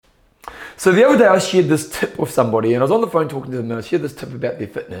So the other day I shared this tip with somebody, and I was on the phone talking to them, and I shared this tip about their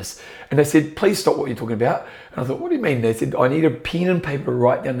fitness, and they said, please stop what you're talking about. And I thought, what do you mean? They said, I need a pen and paper to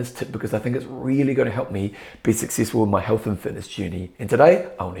write down this tip because I think it's really going to help me be successful in my health and fitness journey. And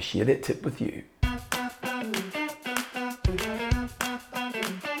today I want to share that tip with you.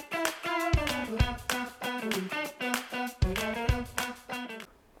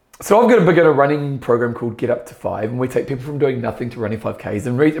 So I've got a beginner running program called Get Up to 5, and we take people from doing nothing to running 5Ks,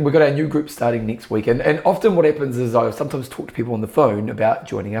 and we've got our new group starting next week. And often what happens is I sometimes talk to people on the phone about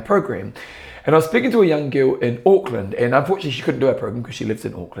joining our program. And I was speaking to a young girl in Auckland, and unfortunately she couldn't do our program because she lives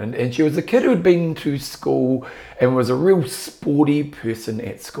in Auckland, and she was a kid who had been to school and was a real sporty person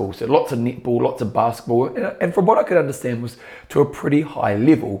at school. So lots of netball, lots of basketball, and from what I could understand was to a pretty high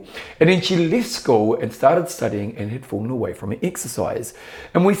level. And then she left school and started studying and had fallen away from her exercise.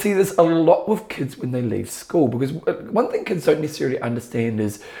 And we see this a lot with kids when they leave school, because one thing kids don't necessarily understand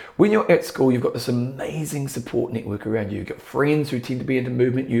is when you're at school, you've got this amazing support network around you. You've got friends who tend to be into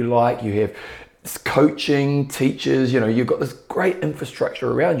movement you like, you have coaching, teachers, you've got this great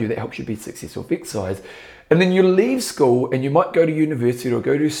infrastructure around you that helps you be successful with exercise. And then you leave school and you might go to university or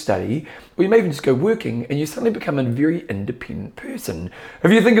go to study, or you may even just go working, and you suddenly become a very independent person.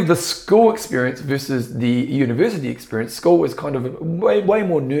 If you think of the school experience versus the university experience, school is kind of way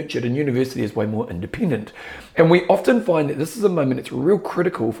more nurtured and university is way more independent. And we often find that this is a moment that's real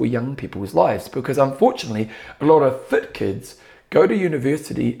critical for young people's lives, because unfortunately a lot of fit kids go to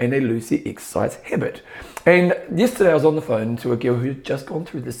university and they lose their exercise habit. And yesterday I was on the phone to a girl who had just gone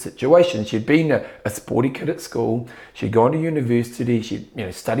through this situation. She'd been a sporty kid at school, she'd gone to university,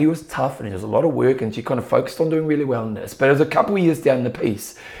 study was tough and there was a lot of work, and she kind of focused on doing really well in this. But it was a couple of years down the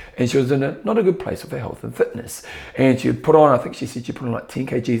piece, and she was in not a good place with her health and fitness. And she had put on, I think she said she put on like 10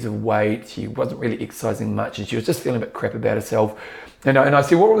 kgs of weight, she wasn't really exercising much, and she was just feeling a bit crap about herself. And I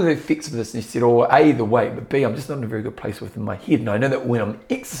said, what were the effects of this? And she said, A, the weight, but B, I'm just not in a very good place within my head. And I know that when I'm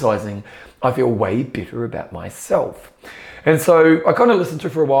exercising, I feel way better about myself. And so I kind of listened to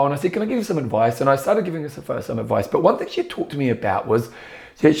her for a while, and I said, can I give you some advice? And I started giving her some advice. But one thing she had talked to me about was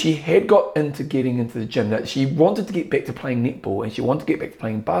that she had got into getting into the gym, that she wanted to get back to playing netball and she wanted to get back to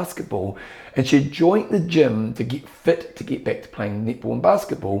playing basketball. And she had joined the gym to get fit to get back to playing netball and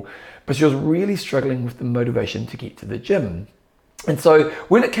basketball, but she was really struggling with the motivation to get to the gym. And so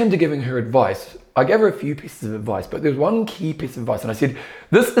when it came to giving her advice, I gave her a few pieces of advice, but there was one key piece of advice, and I said,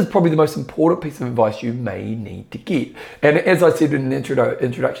 this is probably the most important piece of advice you may need to get. And as I said in the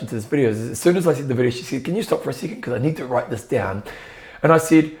introduction to this video, as soon as I said the video, she said, can you stop for a second, because I need to write this down. And I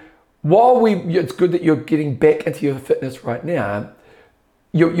said, it's good that you're getting back into your fitness right now,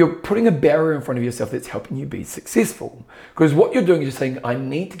 you're putting a barrier in front of yourself that's helping you be successful. Because what you're doing is you're saying, I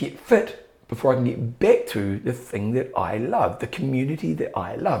need to get fit before I can get back to the thing that I love, the community that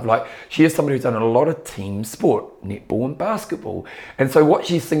I love. Like, she is somebody who's done a lot of team sport, netball and basketball. And so what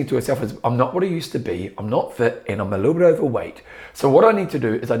she's thinking to herself is, I'm not what I used to be, I'm not fit, and I'm a little bit overweight. So what I need to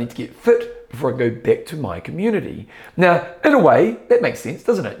do is I need to get fit before I go back to my community. Now, in a way, that makes sense,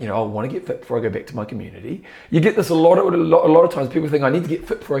 doesn't it? I want to get fit before I go back to my community. You get this a lot of times, people think I need to get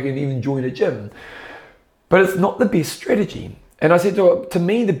fit before I can even join a gym. But it's not the best strategy. And I said to her, to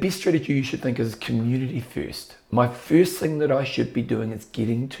me, the best strategy you should think is community first. My first thing that I should be doing is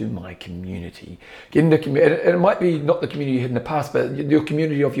getting to my community. Getting to community, and it might be not the community you had in the past, but your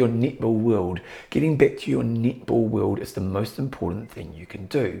community of your netball world. Getting back to your netball world is the most important thing you can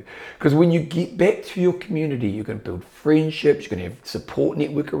do. Because when you get back to your community, you're going to build friendships, you're going to have support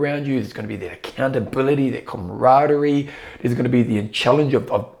network around you, there's going to be that accountability, that camaraderie, there's going to be the challenge of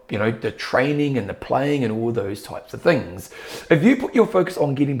the training and the playing and all those types of things. If you put your focus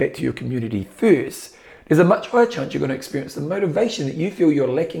on getting back to your community first, there's a much higher chance you're going to experience the motivation that you feel you're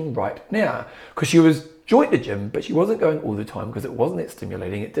lacking right now. Because she was joined the gym, but she wasn't going all the time because it wasn't that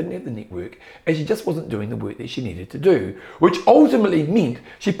stimulating, it didn't have the network, and she just wasn't doing the work that she needed to do, which ultimately meant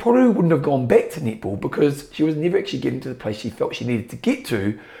she probably wouldn't have gone back to netball because she was never actually getting to the place she felt she needed to get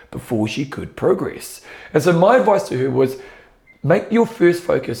to before she could progress. And so my advice to her was, make your first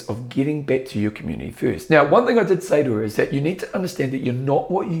focus of getting back to your community first. Now, one thing I did say to her is that you need to understand that you're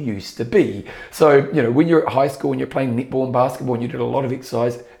not what you used to be. So, when you're at high school and you're playing netball and basketball and you did a lot of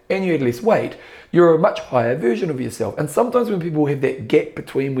exercise and you had less weight, you're a much higher version of yourself. And sometimes when people have that gap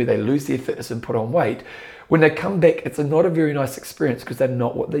between where they lose their fitness and put on weight, when they come back, it's not a very nice experience because they're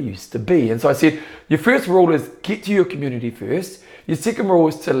not what they used to be. And so I said, your first rule is get to your community first. Your second rule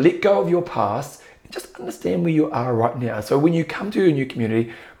is to let go of your past. Just understand where you are right now. So when you come to a new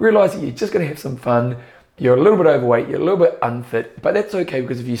community, realize that you're just going to have some fun. you're a little bit overweight, you're a little bit unfit, but that's okay,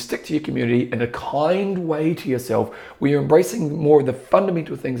 because if you stick to your community in a kind way to yourself, where you're embracing more of the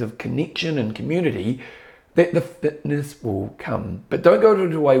fundamental things of connection and community, that the fitness will come. But don't go to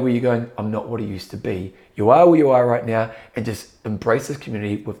the way where you're going, I'm not what I used to be. You are where you are right now, and just embrace this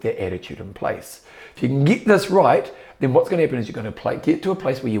community with that attitude in place. If you can get this right, then what's going to happen is you're going to get to a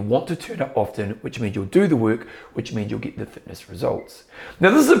place where you want to turn up often, which means you'll do the work, which means you'll get the fitness results.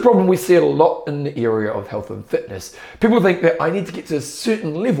 Now, this is a problem we see a lot in the area of health and fitness. People think that I need to get to a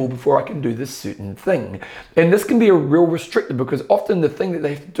certain level before I can do this certain thing. And this can be a real restrictor, because often the thing that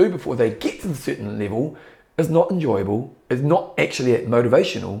they have to do before they get to the certain level is not enjoyable, is not actually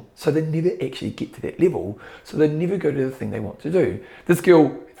motivational, so they never actually get to that level, so they never go to the thing they want to do. This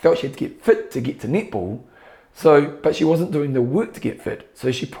girl felt she had to get fit to get to netball, but she wasn't doing the work to get fit,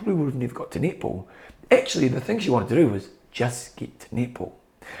 so she probably would have never got to netball. Actually, the thing she wanted to do was just get to netball.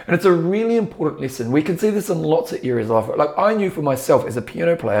 And it's a really important lesson. We can see this in lots of areas of life. Like, I knew for myself as a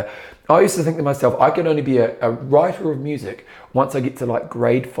piano player, I used to think to myself, I can only be a writer of music once I get to like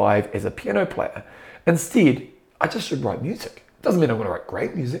grade 5 as a piano player. Instead, I just should write music. Doesn't mean I'm going to write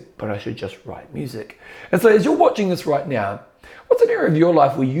great music, but I should just write music. And so as you're watching this right now, what's an area of your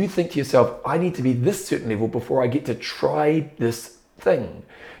life where you think to yourself, I need to be this certain level before I get to try this thing?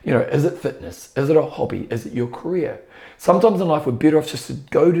 You know, is it fitness? Is it a hobby? Is it your career? Sometimes in life, we're better off just to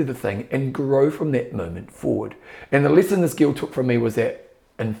go to the thing and grow from that moment forward. And the lesson this girl took from me was that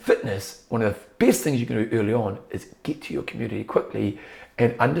in fitness, one of the best things you can do early on is get to your community quickly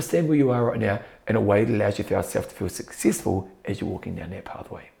and understand where you are right now in a way that allows yourself to feel successful as you're walking down that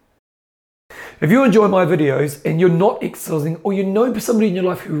pathway. If you enjoy my videos and you're not exercising, or you know somebody in your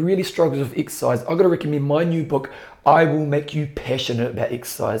life who really struggles with exercise, I've got to recommend my new book, I Will Make You Passionate About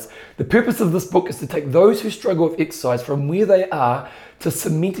Exercise. The purpose of this book is to take those who struggle with exercise from where they are to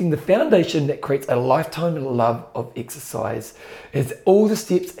cementing the foundation that creates a lifetime love of exercise. It has all the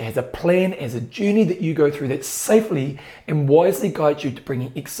steps, it has a plan, it has a journey that you go through that safely and wisely guides you to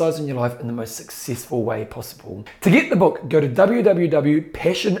bringing exercise in your life in the most successful way possible. To get the book, go to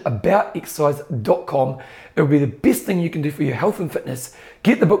www.passionaboutexercise.com. It will be the best thing you can do for your health and fitness.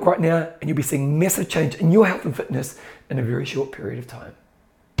 Get the book right now and you'll be seeing massive change in your health and fitness in a very short period of time.